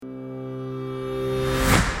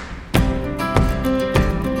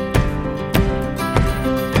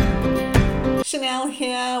Mel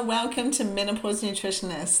here. Welcome to Menopause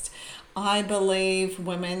Nutritionist. I believe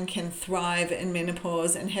women can thrive in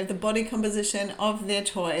menopause and have the body composition of their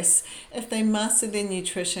choice if they master their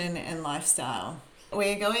nutrition and lifestyle.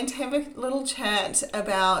 We're going to have a little chat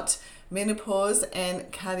about menopause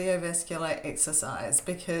and cardiovascular exercise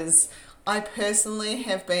because I personally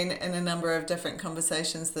have been in a number of different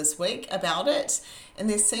conversations this week about it, and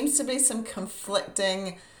there seems to be some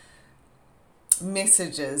conflicting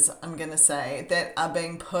messages, I'm going to say, that are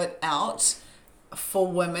being put out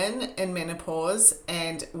for women in menopause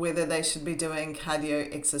and whether they should be doing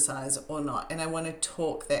cardio exercise or not. And I want to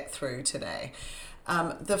talk that through today.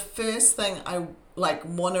 The first thing I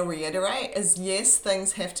want to reiterate is yes,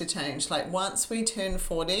 things have to change. Like once we turn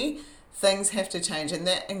 40, things have to change, and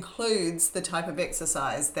that includes the type of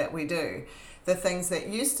exercise that we do. The things that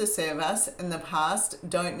used to serve us in the past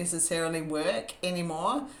don't necessarily work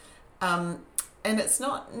anymore. And it's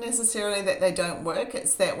not necessarily that they don't work,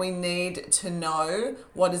 it's that we need to know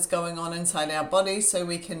what is going on inside our body so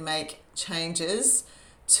we can make changes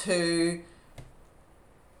to,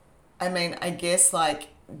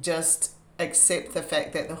 just accept the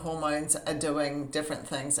fact that the hormones are doing different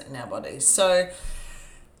things in our body. So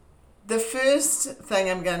the first thing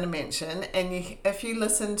I'm going to mention, and if you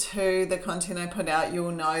listen to the content I put out,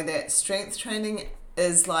 you'll know that strength training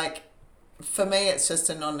is for me, it's just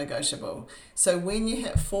a non-negotiable. So when you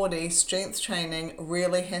hit 40, strength training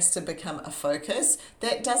really has to become a focus.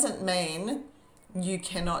 That doesn't mean you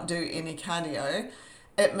cannot do any cardio.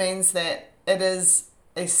 It means that it is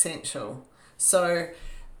essential. So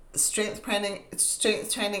strength training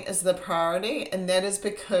is the priority, and that is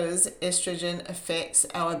because estrogen affects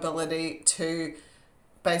our ability to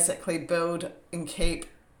basically build and keep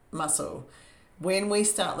muscle. When we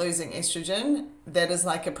start losing estrogen, that is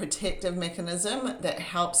like a protective mechanism that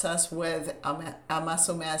helps us with our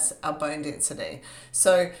muscle mass, our bone density.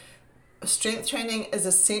 So strength training is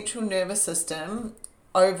a central nervous system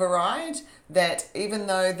override that even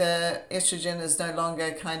though the estrogen is no longer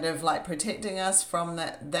kind of like protecting us from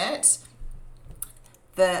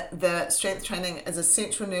the strength training is a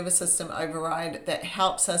central nervous system override that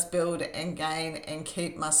helps us build and gain and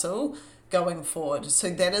keep muscle going forward. So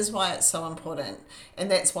that is why it's so important, and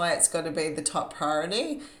that's why it's got to be the top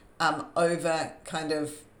priority over kind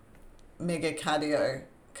of mega cardio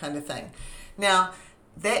kind of thing. Now,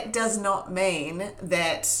 that does not mean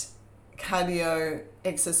that cardio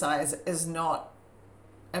exercise is not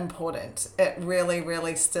important. It really,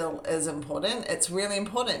 really still is important. It's really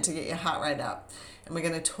important to get your heart rate up, and we're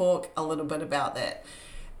going to talk a little bit about that.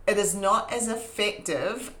 It is not as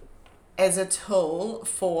effective as a tool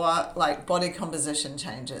for body composition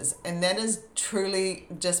changes, and that is truly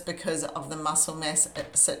just because of the muscle mass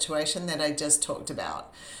situation that I just talked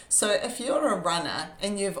about. So if you're a runner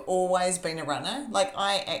and you've always been a runner, like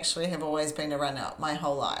I actually have always been a runner my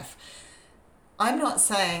whole life, I'm not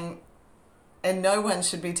saying, and no one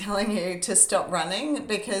should be telling you to stop running,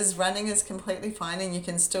 because running is completely fine and you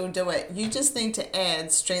can still do it. You just need to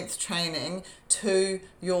add strength training to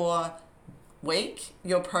your week,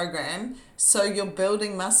 your program, so you're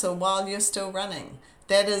building muscle while you're still running.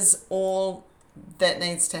 That is all that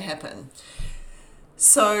needs to happen.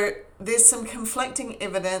 So there's some conflicting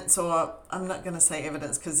evidence, or I'm not going to say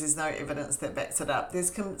evidence because there's no evidence that backs it up.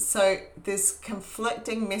 There's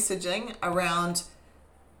conflicting messaging around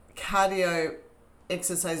cardio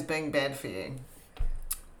exercise being bad for you,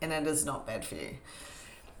 and it is not bad for you.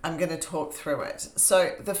 I'm going to talk through it.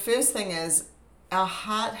 So the first thing is, our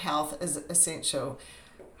heart health is essential.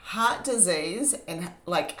 Heart disease and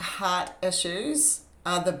heart issues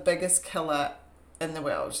are the biggest killer in the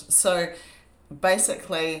world. So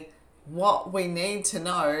basically what we need to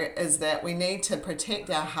know is that we need to protect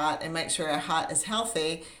our heart and make sure our heart is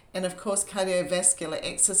healthy. And of course, cardiovascular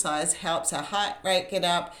exercise helps our heart rate get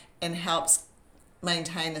up and helps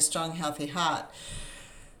maintain a strong, healthy heart.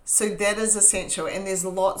 So that is essential. And there's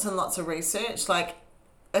lots and lots of research.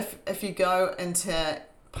 If you go into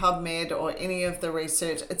PubMed or any of the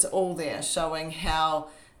research, it's all there showing how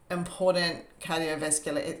important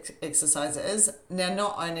cardiovascular exercise is. Now,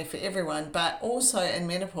 not only for everyone, but also in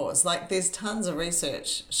menopause. There's tons of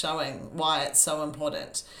research showing why it's so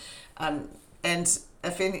important. And I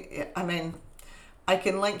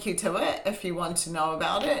can link you to it if you want to know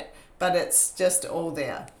about it, but it's just all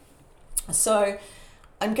there. So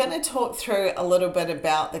I'm going to talk through a little bit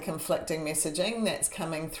about the conflicting messaging that's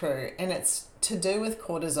coming through, and it's to do with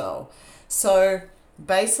cortisol. So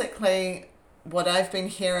basically what I've been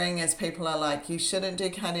hearing is people are like, you shouldn't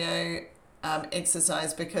do cardio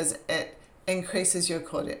exercise because it increases your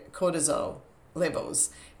cortisol. levels,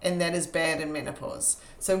 and that is bad in menopause.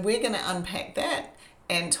 So we're going to unpack that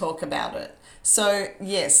and talk about it. So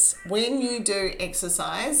yes, when you do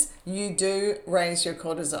exercise, you do raise your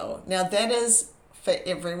cortisol. Now that is for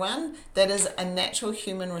everyone. That is a natural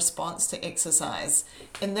human response to exercise.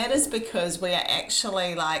 And that is because we are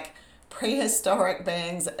actually like prehistoric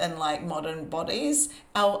beings in like modern bodies.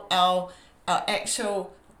 Our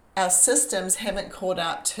systems haven't caught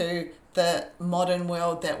up to the modern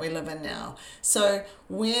world that we live in now. So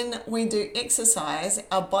when we do exercise,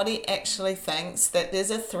 our body actually thinks that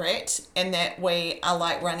there's a threat and that we are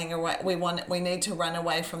like running away. We need to run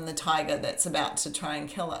away from the tiger that's about to try and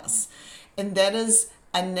kill us. And that is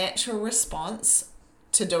a natural response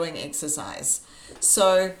to doing exercise.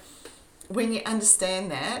 So when you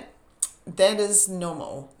understand that, that is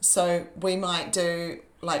normal. So we might do,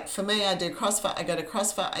 like for me, I do CrossFit. I go to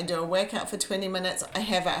CrossFit. I do a workout for 20 minutes. I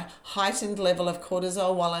have a heightened level of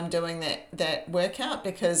cortisol while I'm doing that workout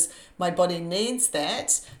because my body needs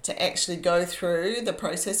that to actually go through the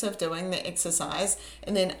process of doing the exercise.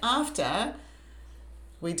 And then after,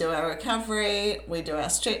 we do our recovery, we do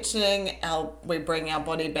our stretching, we bring our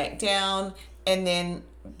body back down, and then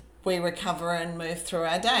we recover and move through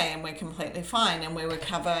our day, and we're completely fine, and we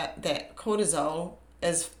recover. That cortisol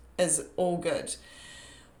is all good.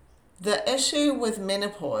 The issue with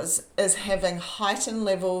menopause is having heightened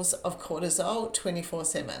levels of cortisol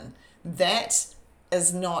 24/7. That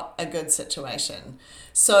is not a good situation.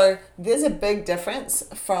 So there's a big difference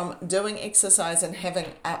from doing exercise and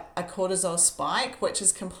having a cortisol spike, which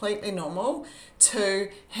is completely normal, to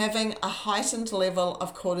having a heightened level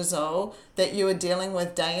of cortisol that you are dealing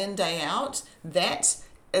with day in, day out. That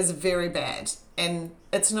is very bad. And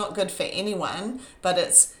it's not good for anyone, but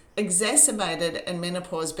it's exacerbated in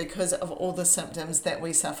menopause because of all the symptoms that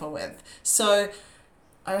we suffer with. So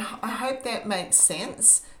I hope that makes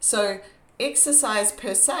sense. So exercise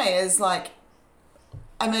per se is like,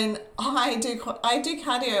 I mean, I do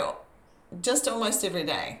cardio just almost every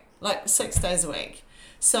day, like 6 days a week.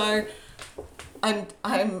 So I'm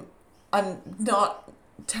not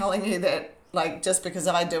telling you that like just because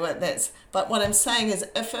I do it, but what I'm saying is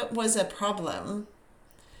if it was a problem,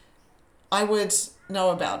 I would know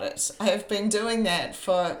about it. I have been doing that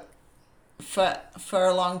for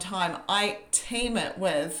a long time. I team it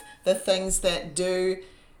with the things that do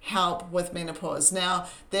help with menopause. Now,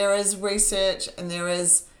 there is research and there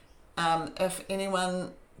is, if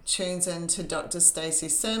anyone tunes into Dr. Stacey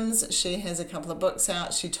Sims, she has a couple of books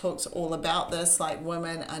out. She talks all about this, like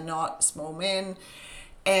women are not small men.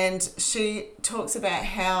 And she talks about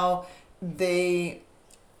how the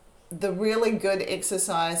really good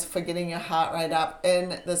exercise for getting your heart rate up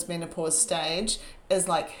in this menopause stage is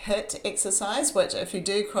like HIIT exercise, which if you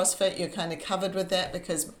do CrossFit, you're kind of covered with that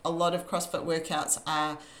because a lot of CrossFit workouts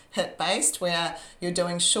are HIIT based, where you're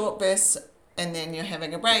doing short bursts and then you're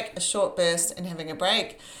having a break, a short burst and having a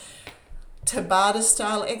break. Tabata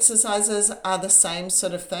style exercises are the same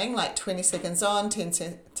sort of thing, like 20 seconds on,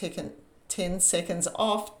 10 seconds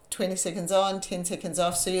off, 20 seconds on, 10 seconds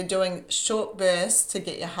off. So you're doing short bursts to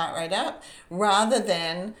get your heart rate up rather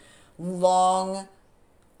than long,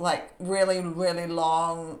 like really, really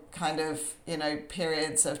long kind of,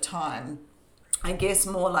 periods of time. I guess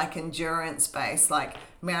more like endurance based, like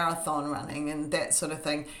marathon running and that sort of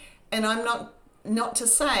thing. And I'm not to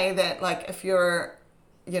say that like if you're,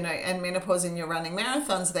 in menopause and you're running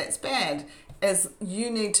marathons, that's bad, as you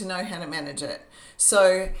need to know how to manage it.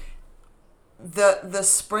 So the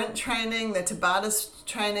sprint training, the Tabata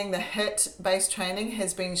training, the HIIT-based training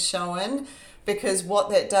has been shown because what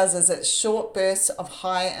that does is it's short bursts of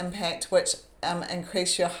high impact which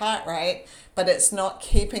increase your heart rate, but it's not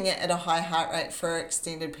keeping it at a high heart rate for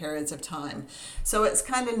extended periods of time. So it's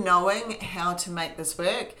kind of knowing how to make this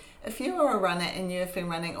work. If you are a runner and you've been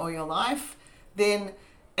running all your life, then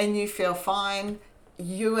and you feel fine,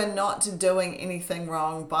 you are not doing anything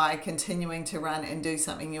wrong by continuing to run and do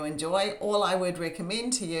something you enjoy. All I would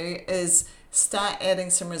recommend to you is start adding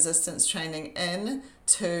some resistance training in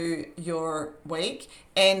to your week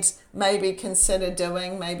and maybe consider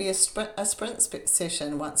doing maybe a sprint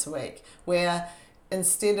session once a week where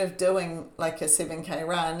instead of doing like a 7K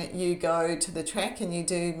run, you go to the track and you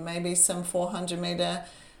do maybe some 400 meter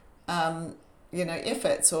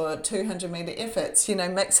efforts or 200 meter efforts,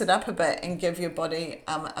 mix it up a bit and give your body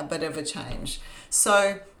a bit of a change.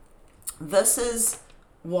 So this is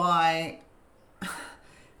why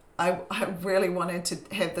I really wanted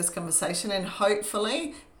to have this conversation, and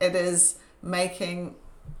hopefully it is making,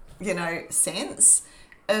 sense.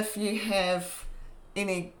 If you have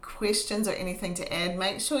any questions or anything to add,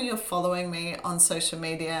 make sure you're following me on social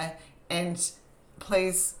media and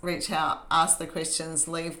please reach out, ask the questions,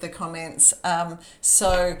 leave the comments,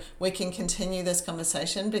 so we can continue this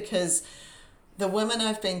conversation, because the women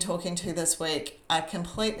I've been talking to this week are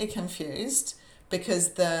completely confused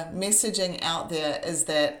because the messaging out there is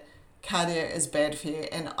that cardio is bad for you.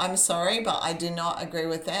 And I'm sorry, but I do not agree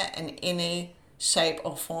with that in any shape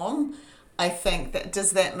or form. I think that,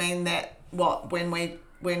 does that mean that when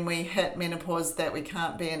we hit menopause that we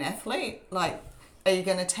can't be an athlete? Like, are you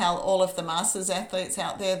going to tell all of the masters athletes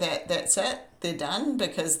out there that that's it, they're done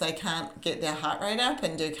because they can't get their heart rate up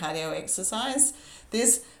and do cardio exercise?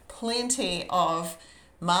 There's plenty of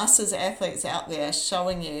masters athletes out there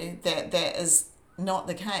showing you that that is not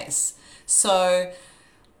the case. So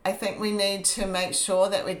I think we need to make sure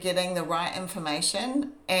that we're getting the right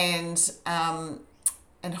information, and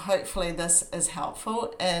hopefully this is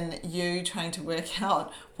helpful in you trying to work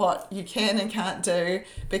out what you can and can't do,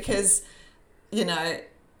 because, you know,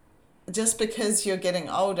 just because you're getting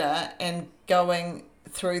older and going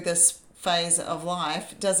through this phase of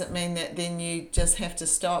life doesn't mean that then you just have to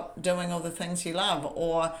stop doing all the things you love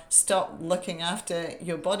or stop looking after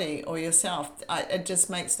your body or yourself. It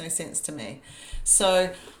just makes no sense to me.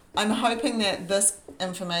 So I'm hoping that this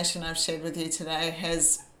information I've shared with you today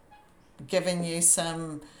has given you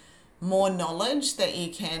some more knowledge that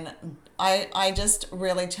you can. I just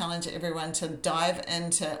really challenge everyone to dive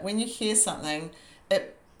into, when you hear something,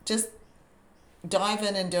 just dive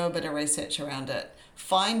in and do a bit of research around it.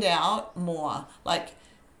 Find out more. Like,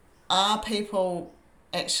 are people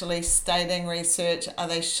actually stating research? Are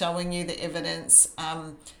they showing you the evidence?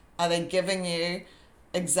 Are they giving you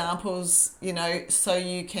examples, so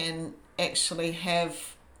you can actually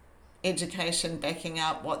have education backing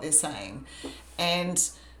up what they're saying? And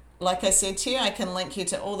like I said to you, I can link you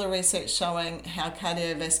to all the research showing how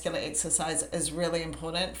cardiovascular exercise is really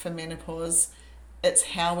important for menopause. It's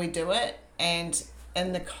how we do it and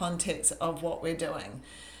in the context of what we're doing,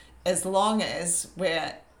 as long as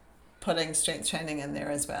we're putting strength training in there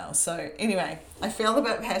as well. So anyway, I feel a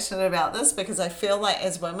bit passionate about this because I feel like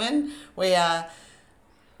as women, we're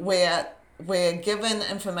given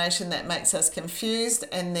information that makes us confused,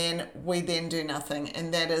 and then we then do nothing,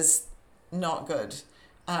 and that is not good.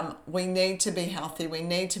 We need to be healthy. We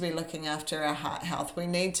need to be looking after our heart health. We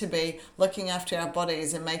need to be looking after our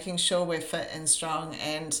bodies and making sure we're fit and strong.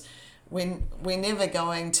 And we're never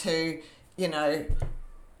going to,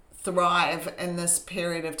 thrive in this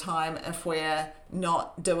period of time if we're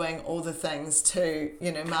not doing all the things to,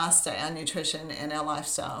 master our nutrition and our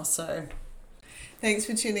lifestyle. So thanks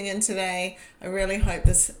for tuning in today. I really hope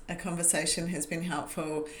this conversation has been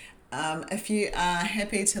helpful. If you are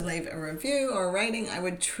happy to leave a review or a rating, I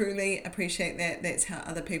would truly appreciate that. That's how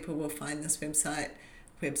other people will find this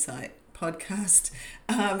podcast.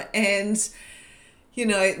 And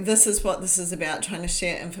this is what this is about, trying to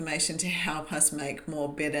share information to help us make more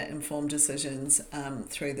better informed decisions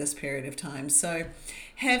through this period of time. So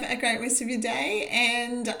have a great rest of your day,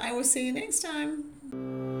 and I will see you next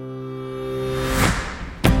time.